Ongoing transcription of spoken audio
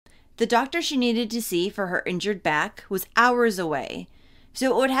The doctor she needed to see for her injured back was hours away,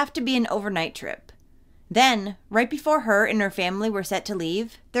 so it would have to be an overnight trip. Then, right before her and her family were set to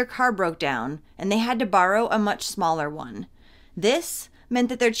leave, their car broke down, and they had to borrow a much smaller one. This meant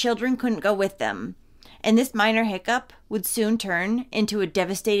that their children couldn't go with them, and this minor hiccup would soon turn into a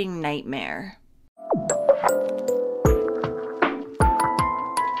devastating nightmare.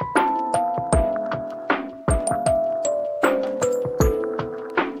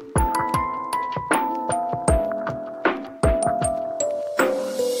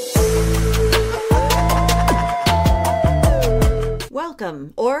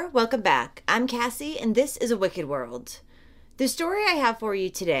 Welcome back. I'm Cassie, and this is A Wicked World. The story I have for you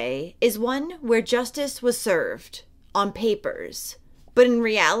today is one where justice was served on papers, but in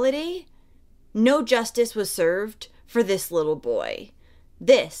reality, no justice was served for this little boy.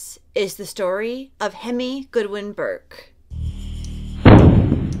 This is the story of Hemi Goodwin Burke.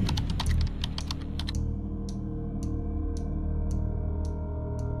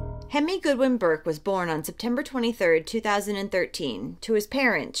 Hemi Goodwin Burke was born on September 23, 2013, to his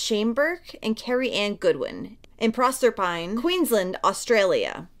parents Shane Burke and Carrie Ann Goodwin in Proserpine, Queensland,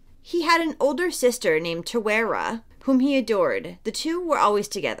 Australia. He had an older sister named Tawera, whom he adored. The two were always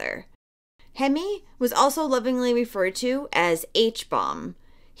together. Hemi was also lovingly referred to as H-Bomb.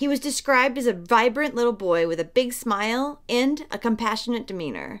 He was described as a vibrant little boy with a big smile and a compassionate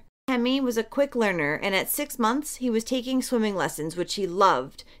demeanor. Hemi was a quick learner, and at 6 months, he was taking swimming lessons, which he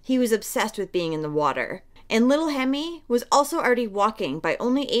loved. He was obsessed with being in the water. And little Hemi was also already walking by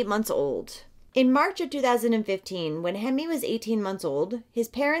only 8 months old. In March of 2015, when Hemi was 18 months old, his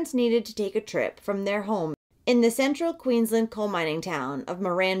parents needed to take a trip from their home in the central Queensland coal mining town of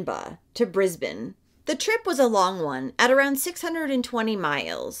Moranbah to Brisbane. The trip was a long one, at around 620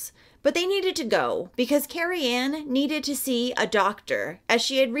 miles. But they needed to go because Carrie Ann needed to see a doctor as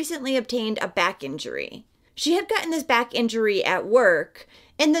she had recently obtained a back injury. She had gotten this back injury at work,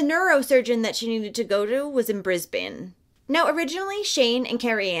 and the neurosurgeon that she needed to go to was in Brisbane. Now, originally, Shane and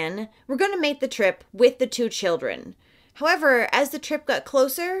Carrie Ann were going to make the trip with the two children. However, as the trip got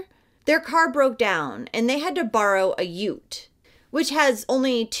closer, their car broke down, and they had to borrow a ute, which has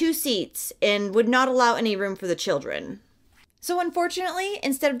only 2 seats and would not allow any room for the children. So unfortunately,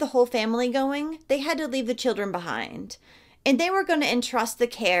 instead of the whole family going, they had to leave the children behind. And they were going to entrust the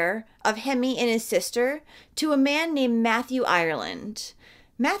care of Hemi and his sister to a man named Matthew Ireland.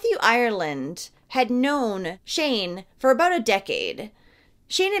 Matthew Ireland had known Shane for about a decade.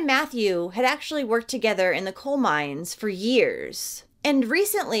 Shane and Matthew had actually worked together in the coal mines for years. And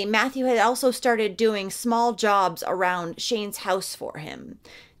recently, Matthew had also started doing small jobs around Shane's house for him.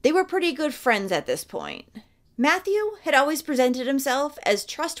 They were pretty good friends at this point. Matthew had always presented himself as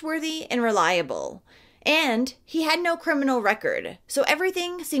trustworthy and reliable, and he had no criminal record, so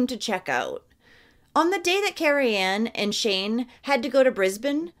everything seemed to check out. On the day that Carrie Ann and Shane had to go to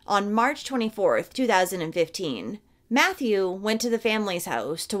Brisbane, on March 24th, 2015, Matthew went to the family's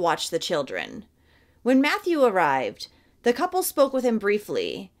house to watch the children. When Matthew arrived, the couple spoke with him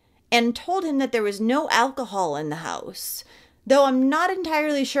briefly and told him that there was no alcohol in the house. Though I'm not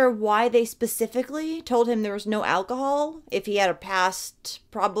entirely sure why they specifically told him there was no alcohol. If he had a past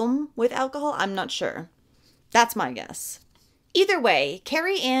problem with alcohol, I'm not sure. That's my guess. Either way,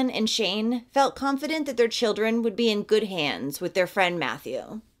 Carrie Ann and Shane felt confident that their children would be in good hands with their friend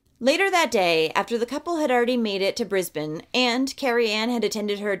Matthew. Later that day, after the couple had already made it to Brisbane and Carrie Ann had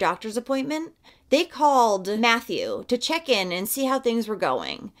attended her doctor's appointment, they called Matthew to check in and see how things were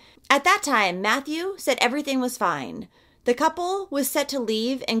going. At that time, Matthew said everything was fine. The couple was set to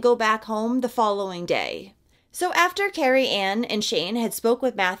leave and go back home the following day. So after Carrie Ann and Shane had spoke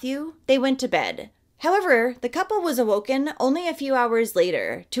with Matthew, they went to bed. However, the couple was awoken only a few hours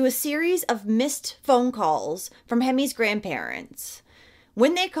later to a series of missed phone calls from Hemi's grandparents.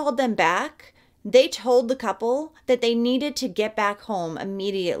 When they called them back, they told the couple that they needed to get back home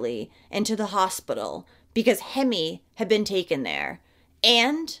immediately and to the hospital because Hemi had been taken there,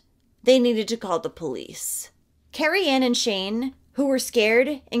 and they needed to call the police. Carrie Ann and Shane, who were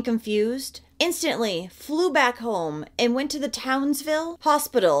scared and confused, instantly flew back home and went to the Townsville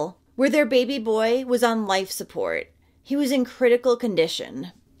hospital where their baby boy was on life support. He was in critical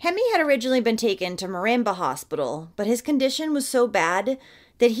condition. Hemi had originally been taken to Moranbah Hospital, but his condition was so bad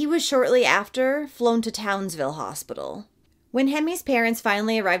that he was shortly after flown to Townsville Hospital. When Hemi's parents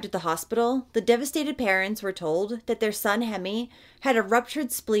finally arrived at the hospital, the devastated parents were told that their son Hemi had a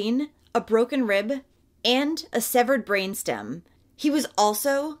ruptured spleen, a broken rib, and a severed brainstem. He was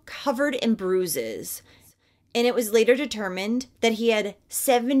also covered in bruises, and it was later determined that he had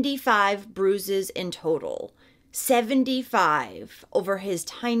 75 bruises in total. 75 over his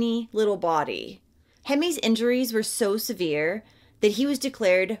tiny little body. Hemi's injuries were so severe that he was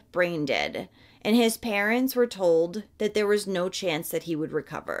declared brain dead, and his parents were told that there was no chance that he would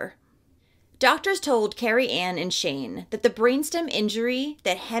recover. Doctors told Carrie Ann and Shane that the brainstem injury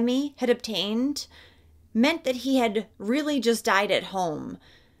that Hemi had obtained meant that he had really just died at home,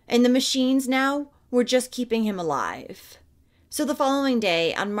 and the machines now were just keeping him alive. So the following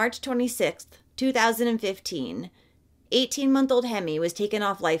day, on March 26th, 2015, 18-month-old Hemi was taken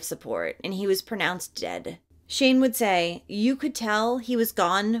off life support, and he was pronounced dead. Shane would say, "You could tell he was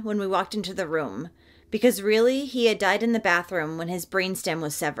gone when we walked into the room, because really he had died in the bathroom when his brainstem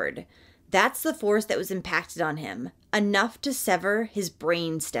was severed. That's the force that was impacted on him, enough to sever his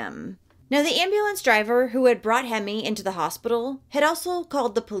brainstem." Now, the ambulance driver who had brought Hemi into the hospital had also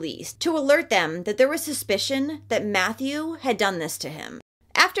called the police to alert them that there was suspicion that Matthew had done this to him.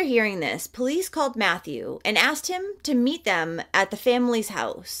 After hearing this, police called Matthew and asked him to meet them at the family's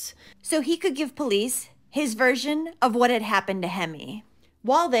house so he could give police his version of what had happened to Hemi.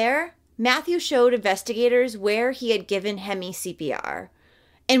 While there, Matthew showed investigators where he had given Hemi CPR.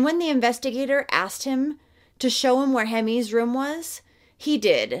 And when the investigator asked him to show him where Hemi's room was, he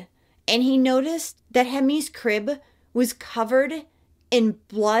did. And he noticed that Hemi's crib was covered in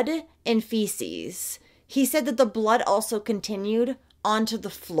blood and feces. He said that the blood also continued onto the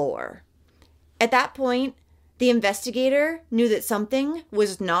floor. At that point, the investigator knew that something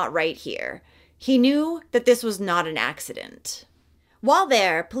was not right here. He knew that this was not an accident. While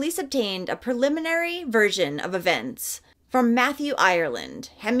there, police obtained a preliminary version of events from Matthew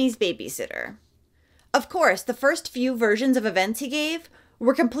Ireland, Hemi's babysitter. Of course, the first few versions of events he gave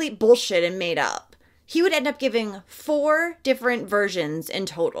were complete bullshit and made up. He would end up giving 4 different versions in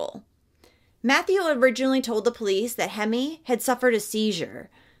total. Matthew originally told the police that Hemi had suffered a seizure,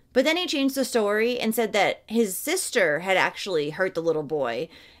 but then he changed the story and said that his sister had actually hurt the little boy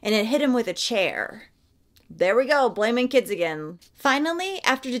and had hit him with a chair. There we go, blaming kids again. Finally,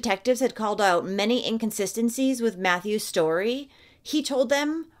 after detectives had called out many inconsistencies with Matthew's story, he told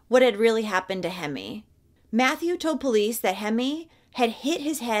them what had really happened to Hemi. Matthew told police that Hemi had hit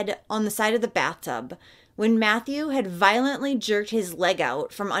his head on the side of the bathtub when Matthew had violently jerked his leg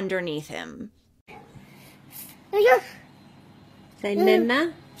out from underneath him. Say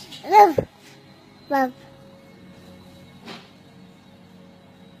Nana. Love.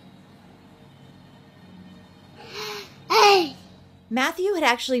 Matthew had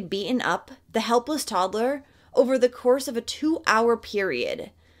actually beaten up the helpless toddler over the course of a 2-hour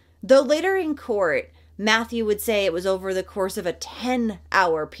period. Though later in court, Matthew would say it was over the course of a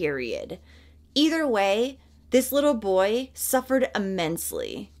 10-hour period. Either way, this little boy suffered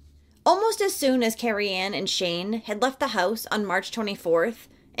immensely. Almost as soon as Carrie Ann and Shane had left the house on March 24th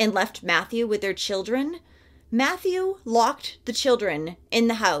and left Matthew with their children, Matthew locked the children in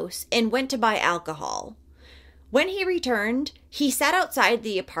the house and went to buy alcohol. When he returned, he sat outside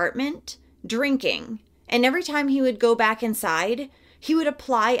the apartment drinking, and every time he would go back inside, he would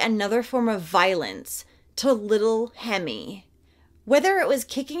apply another form of violence to little Hemi. Whether it was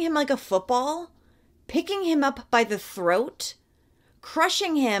kicking him like a football, picking him up by the throat,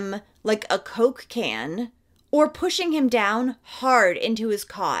 crushing him like a Coke can, or pushing him down hard into his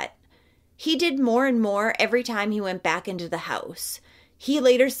cot, he did more and more every time he went back into the house. He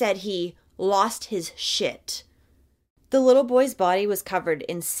later said he lost his shit. The little boy's body was covered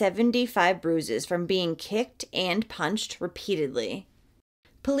in 75 bruises from being kicked and punched repeatedly.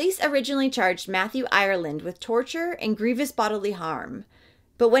 Police originally charged Matthew Ireland with torture and grievous bodily harm,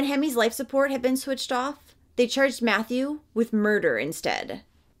 but when Hemi's life support had been switched off, they charged Matthew with murder instead.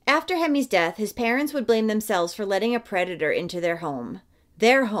 After Hemi's death, his parents would blame themselves for letting a predator into their home,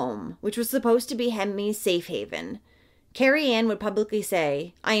 which was supposed to be Hemi's safe haven. Carrie Ann would publicly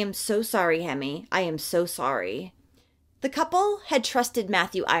say, "I am so sorry, Hemi. I am so sorry." The couple had trusted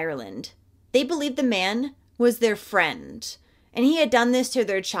Matthew Ireland. They believed the man was their friend, and he had done this to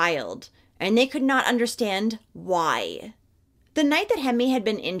their child, and they could not understand why. The night that Hemi had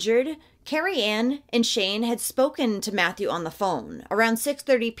been injured, Carrie Ann and Shane had spoken to Matthew on the phone around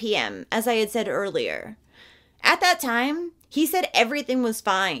 6:30 p.m., as I had said earlier. At that time, he said everything was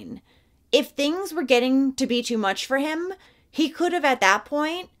fine. If things were getting to be too much for him, he could have at that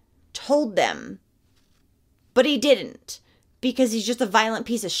point told them. But he didn't, because he's just a violent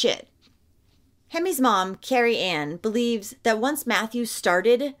piece of shit. Hemi's mom, Carrie Ann, believes that once Matthew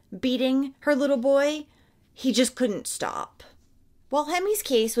started beating her little boy, he just couldn't stop. While Hemi's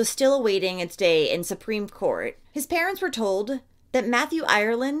case was still awaiting its day in Supreme Court, his parents were told that Matthew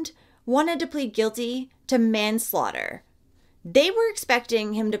Ireland wanted to plead guilty to manslaughter. They were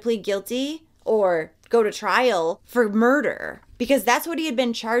expecting him to plead guilty or go to trial for murder because that's what he had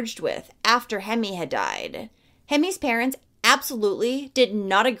been charged with after Hemi had died. Hemi's parents absolutely did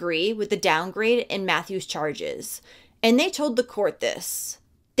not agree with the downgrade in Matthew's charges, and they told the court this.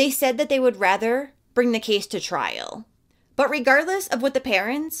 They said that they would rather bring the case to trial. But regardless of what the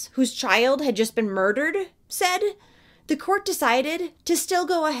parents, whose child had just been murdered, said, the court decided to still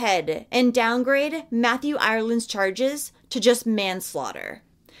go ahead and downgrade Matthew Ireland's charges to just manslaughter.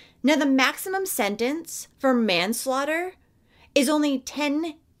 Now, the maximum sentence for manslaughter is only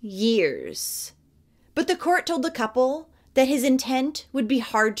 10 years. But the court told the couple that his intent would be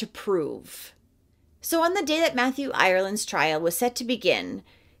hard to prove. So on the day that Matthew Ireland's trial was set to begin,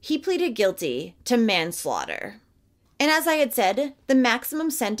 he pleaded guilty to manslaughter. And as I had said, the maximum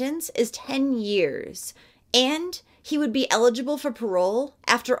sentence is 10 years, and he would be eligible for parole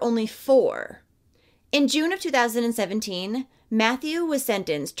after only 4. In June of 2017, Matthew was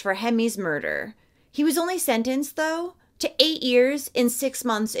sentenced for Hemi's murder. He was only sentenced, though, to 8 years and 6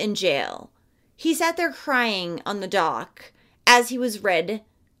 months in jail. He sat there crying on the dock as he was read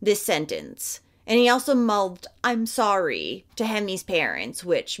this sentence. And he also mouthed, "I'm sorry," to Hemi's parents,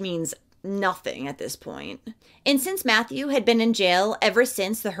 which means nothing at this point. And since Matthew had been in jail ever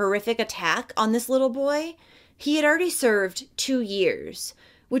since the horrific attack on this little boy, he had already served 2 years,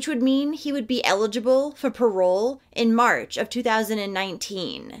 which would mean he would be eligible for parole in March of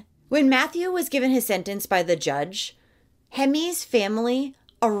 2019. When Matthew was given his sentence by the judge, Hemi's family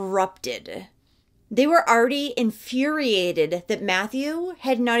erupted. They were already infuriated that Matthew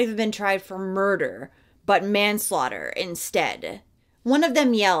had not even been tried for murder, but manslaughter instead. One of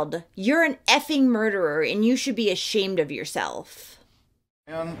them yelled, "You're an effing murderer and you should be ashamed of yourself."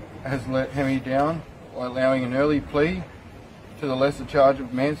 Crown has let Hemi down by allowing an early plea to the lesser charge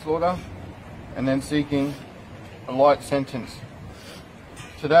of manslaughter and then seeking a light sentence.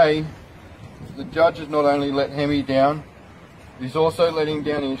 Today, the judge has not only let Hemi down, he's also letting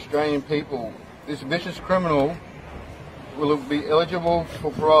down the Australian people. This vicious criminal will be eligible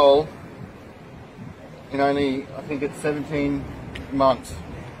for parole in only, I think it's 17 months.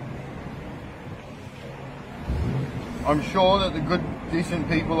 I'm sure that the good, decent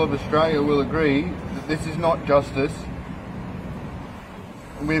people of Australia will agree that this is not justice.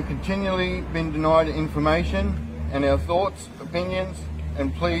 We have continually been denied information, and our thoughts, opinions,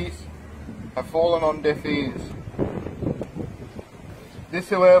 and pleas have fallen on deaf ears. This,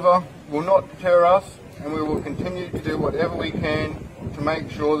 however, will not deter us, and we will continue to do whatever we can to make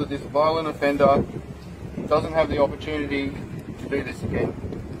sure that this violent offender doesn't have the opportunity to do this again.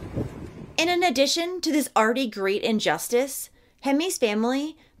 And in addition to this already great injustice, Hemi's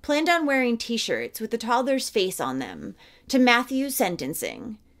family planned on wearing t-shirts with the toddler's face on them to Matthew's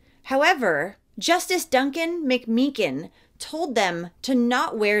sentencing. However, Justice Duncan McMeekin told them to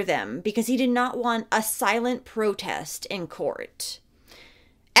not wear them because he did not want a silent protest in court.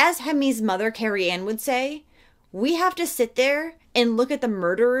 As Hemi's mother, Carrie Ann, would say, "We have to sit there and look at the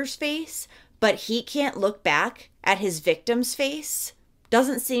murderer's face, but he can't look back at his victim's face.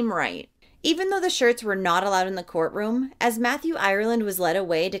 Doesn't seem right." Even though the shirts were not allowed in the courtroom, as Matthew Ireland was led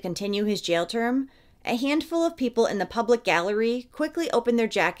away to continue his jail term, a handful of people in the public gallery quickly opened their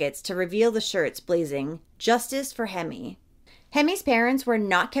jackets to reveal the shirts blazing, "Justice for Hemi." Hemi's parents were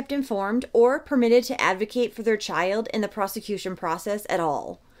not kept informed or permitted to advocate for their child in the prosecution process at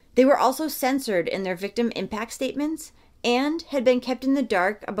all. They were also censored in their victim impact statements and had been kept in the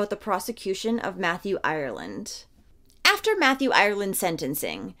dark about the prosecution of Matthew Ireland. After Matthew Ireland's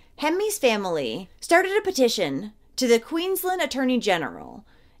sentencing, Hemi's family started a petition to the Queensland Attorney General,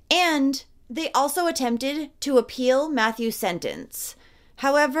 and they also attempted to appeal Matthew's sentence.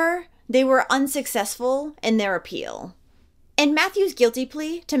 However, they were unsuccessful in their appeal. And Matthew's guilty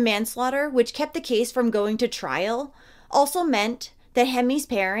plea to manslaughter, which kept the case from going to trial, also meant that Hemi's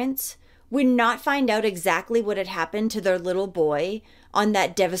parents would not find out exactly what had happened to their little boy on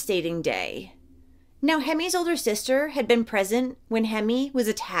that devastating day. Now, Hemi's older sister had been present when Hemi was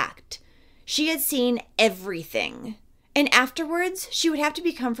attacked. She had seen everything. And afterwards, she would have to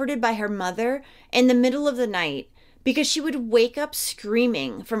be comforted by her mother in the middle of the night because she would wake up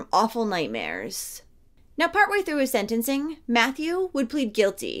screaming from awful nightmares. Now, partway through his sentencing, Matthew would plead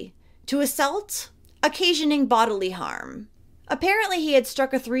guilty to assault, occasioning bodily harm. Apparently, he had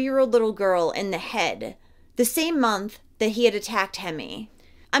struck a 3-year-old little girl in the head the same month that he had attacked Hemi.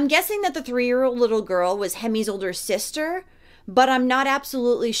 I'm guessing that the 3-year-old little girl was Hemi's older sister, but I'm not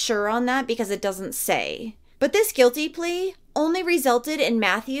absolutely sure on that because it doesn't say. But this guilty plea only resulted in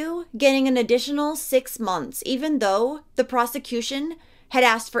Matthew getting an additional 6 months, even though the prosecution had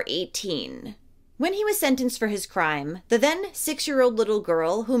asked for 18. When he was sentenced for his crime, the then 6-year-old little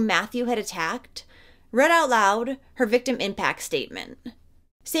girl whom Matthew had attacked read out loud her victim impact statement,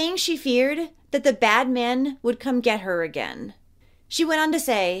 saying she feared that the bad man would come get her again. She went on to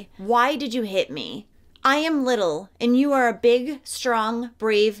say, "Why did you hit me? I am little, and you are a big, strong,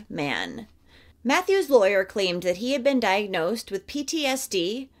 brave man." Matthew's lawyer claimed that he had been diagnosed with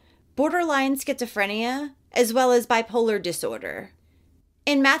PTSD, borderline schizophrenia, as well as bipolar disorder.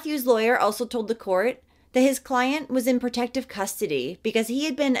 And Matthew's lawyer also told the court that his client was in protective custody because he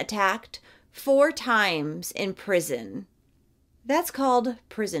had been attacked 4 times in prison. That's called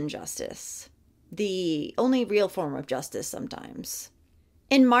prison justice, the only real form of justice sometimes.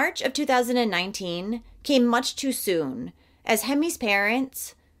 In March of 2019 came much too soon, as Hemi's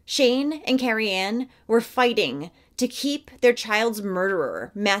parents, Shane and Carrie Ann, were fighting to keep their child's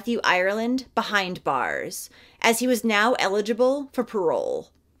murderer, Matthew Ireland, behind bars, as he was now eligible for parole.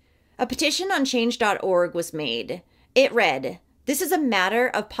 A petition on change.org was made. It read, "This is a matter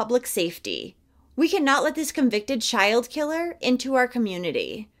of public safety. We cannot let this convicted child killer into our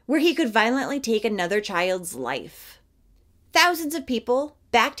community, where he could violently take another child's life." Thousands of people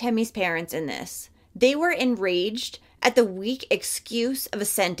backed Hemi's parents in this. They were enraged at the weak excuse of a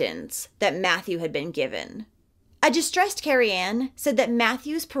sentence that Matthew had been given. A distressed Carrie Ann said that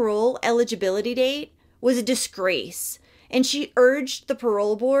Matthew's parole eligibility date was a disgrace, and she urged the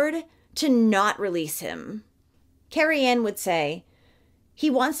parole board to not release him. Carrie Ann would say, "He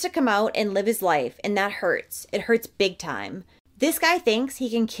wants to come out and live his life, and that hurts. It hurts big time. This guy thinks he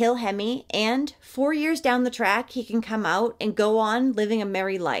can kill Hemi, and 4 years down the track, he can come out and go on living a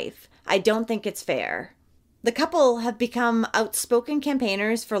merry life. I don't think it's fair." The couple have become outspoken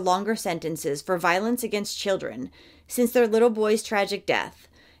campaigners for longer sentences for violence against children since their little boy's tragic death,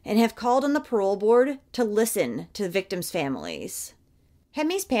 and have called on the parole board to listen to the victims' families.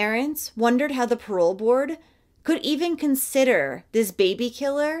 Hemi's parents wondered how the parole board could even consider this baby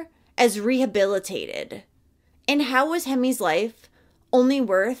killer as rehabilitated. And how was Hemi's life only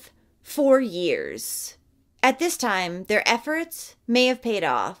worth 4 years? At this time, their efforts may have paid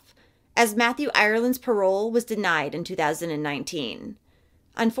off, as Matthew Ireland's parole was denied in 2019.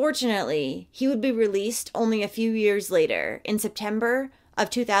 Unfortunately, he would be released only a few years later, in September of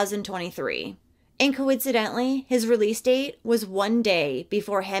 2023. And coincidentally, his release date was 1 day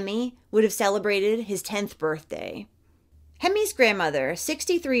before Hemi would have celebrated his 10th birthday. Hemi's grandmother,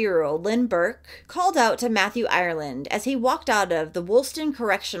 63-year-old Lynn Burke, called out to Matthew Ireland as he walked out of the Woolston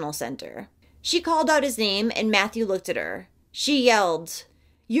Correctional Center. She called out his name and Matthew looked at her. She yelled,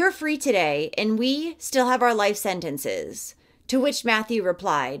 "You're free today, and we still have our life sentences." To which Matthew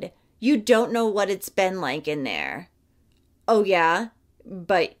replied, "You don't know what it's been like in there." "Oh yeah?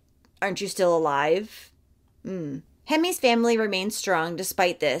 But aren't you still alive?" Hemi's family remained strong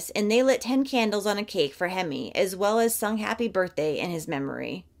despite this, and they lit 10 candles on a cake for Hemi, as well as sung happy birthday in his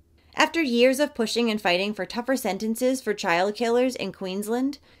memory. After years of pushing and fighting for tougher sentences for child killers in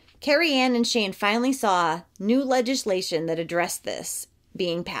Queensland, Carrie Ann and Shane finally saw new legislation that addressed this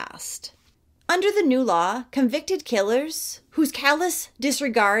being passed. Under the new law, convicted killers whose callous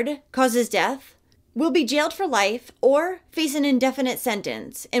disregard causes death will be jailed for life or face an indefinite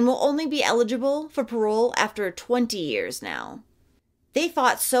sentence and will only be eligible for parole after 20 years now. They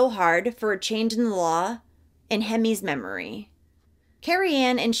fought so hard for a change in the law in Hemi's memory. Carrie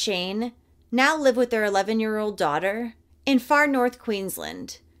Ann and Shane now live with their 11-year-old daughter in far north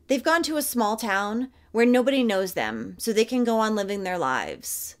Queensland. They've gone to a small town where nobody knows them, so they can go on living their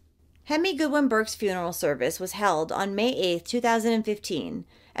lives. Hemi Goodwin Burke's funeral service was held on May 8, 2015,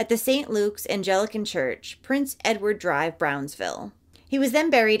 at the St. Luke's Anglican Church, Prince Edward Drive, Brownsville. He was then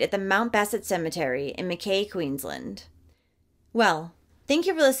buried at the Mount Bassett Cemetery in Mackay, Queensland. Well, thank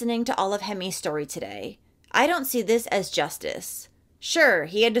you for listening to all of Hemi's story today. I don't see this as justice. Sure,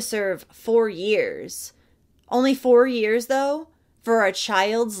 he had to serve 4 years. Only 4 years, though, for a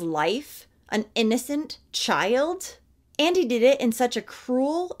child's life? An innocent child? And he did it in such a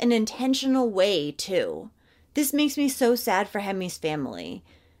cruel and intentional way, too. This makes me so sad for Hemi's family,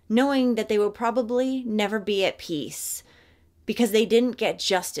 knowing that they will probably never be at peace because they didn't get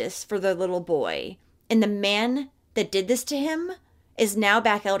justice for their little boy. And the man that did this to him is now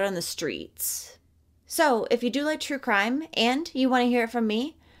back out on the streets. So, if you do like true crime and you want to hear it from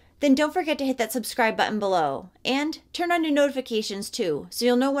me, then don't forget to hit that subscribe button below and turn on your notifications too, so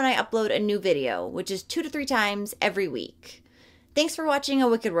you'll know when I upload a new video, which is 2 to 3 times every week. Thanks for watching A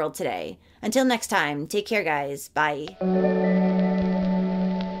Wicked World today. Until next time, take care guys. Bye.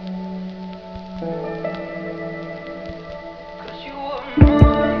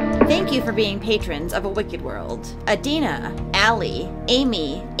 Thank you for being patrons of A Wicked World. Adina, Allie,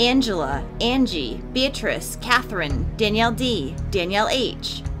 Amy, Angela, Angie, Beatrice, Catherine, Danielle D, Danielle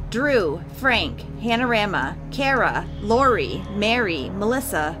H, Drew, Frank, Hanorama, Kara, Lori, Mary,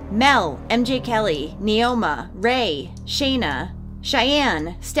 Melissa, Mel, MJ Kelly, Neoma, Ray, Shayna,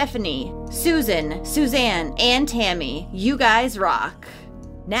 Cheyenne, Stephanie, Susan, Suzanne, and Tammy. You guys rock.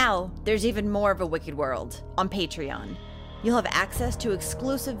 Now, there's even more of A Wicked World on Patreon. You'll have access to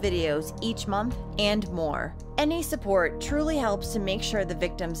exclusive videos each month and more. Any support truly helps to make sure the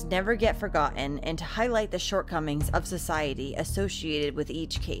victims never get forgotten and to highlight the shortcomings of society associated with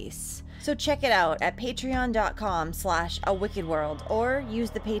each case. So check it out at patreon.com/awickedworld or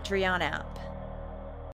use the Patreon app.